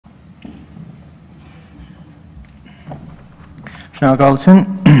Շնորհակալություն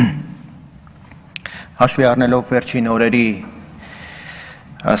հաշվի առնելով վերջին օրերի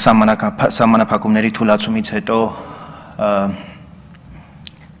սահմանափակումների թուլացումից հետո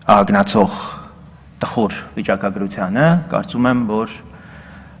ագնացող տխուր վիճակագրությանը կարծում եմ, որ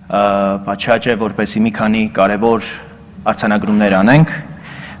պատշաճ է, որպեսզի մի քանի կարևոր արձանագրումներ անենք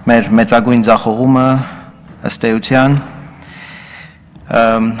մեր մեծագույն ձախողումը ըստ էության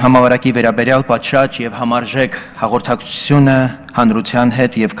համավարակի վերաբերյալ պատշաճ եւ համարժեք հաղորդակցությունը հանրության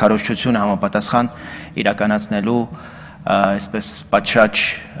հետ եւ քարոզչությունը համապատասխան իրականացնելու այսպես պատշաճ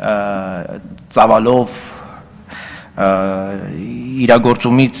ծավալով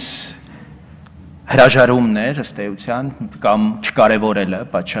իրագործումից հրաժարումներ ըստ էության կամ չկարևորելը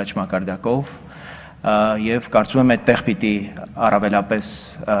պատշաճ մակարդակով եւ կարծում եմ այդտեղ պիտի առավելապես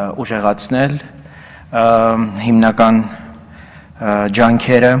ուժեղացնել հիմնական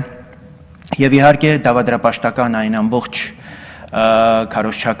ջանքերը եւ իհարկե դավադրապաշտական այն ամբողջ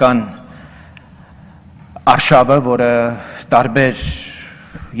քարոզչական արշավը, որը տարբեր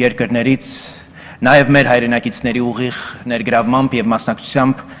երկրներից նաեւ մեր հայրենակիցների ուղիղ ներգրավմամբ եւ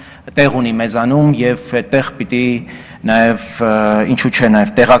մասնակցությամբ տեղ ունի մեզանում եւ այդտեղ պիտի նաեւ ինչու՞ չէ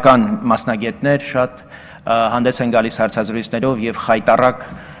նաեւ տեղական մասնագետներ շատ հանդես են գալիս հարցազրույցներով եւ խայտառակ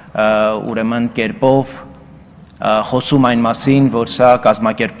ուրեմն կերպով խոսում այն մասին, որ սա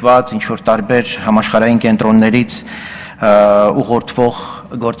կազմակերպված ինչ-որ տարբեր համաշխարհային կենտրոններից ուղղորդվող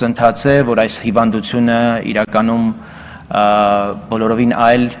գործընթաց է, որ այս հիվանդությունը իրականում բոլորովին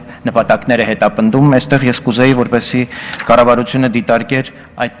այլ նպատակներ է հետապնդում։ Այստեղ ես կուզեի, որպեսզի կառավարությունը դիտարկեր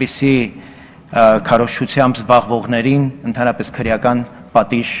այդպիսի քարոզչությամբ զբաղվողներին ընդհանրապես քրեական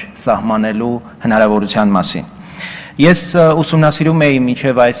պատիժ սահմանելու հնարավորության մասին։ Ես ուսումնասիրում էի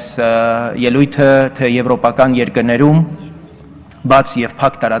մինչև այս ելույթը, թե եվրոպական երկրներում, բաց եւ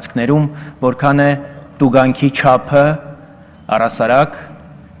փակ տարածքներում, որքան է տուգանքի չափը առասարակ,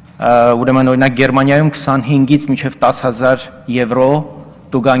 ուրեմն օրինակ Գերմանիայում 25-ից մինչև 10,000 եվրո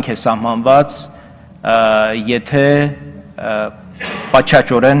տուգանք է սահմանված, եթե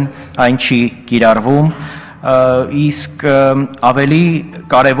պատշաճորեն այն չի կիրառվում, իսկ ավելի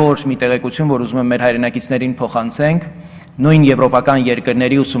կարևոր մի տեղեկություն, որ ուզում եմ մեր հայրենակիցներին փոխանցենք, նույն եվրոպական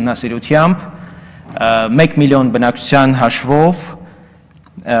երկրների ուսումնասիրությամբ 1 միլիոն բնակչության հաշվով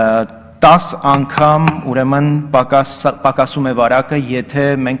 10 անգամ ուրեմն պակասում է վարակը, եթե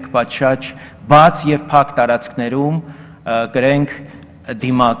մենք պատշաճ բաց եւ փակ տարածքներում կրենք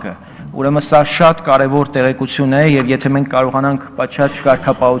դիմակը։ Ուրեմն սա շատ կարևոր տեղեկություն է եւ եթե մենք կարողանանք պատշաճ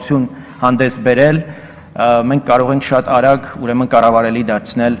կարգապահություն հանդես բերել, մենք կարող ենք շատ արագ ուրեմն կառավարելի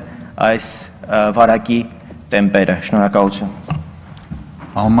դարձնել այս վարակի տեմպերը։ Շնորհակալություն։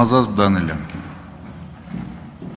 Алмазаз Դանելյան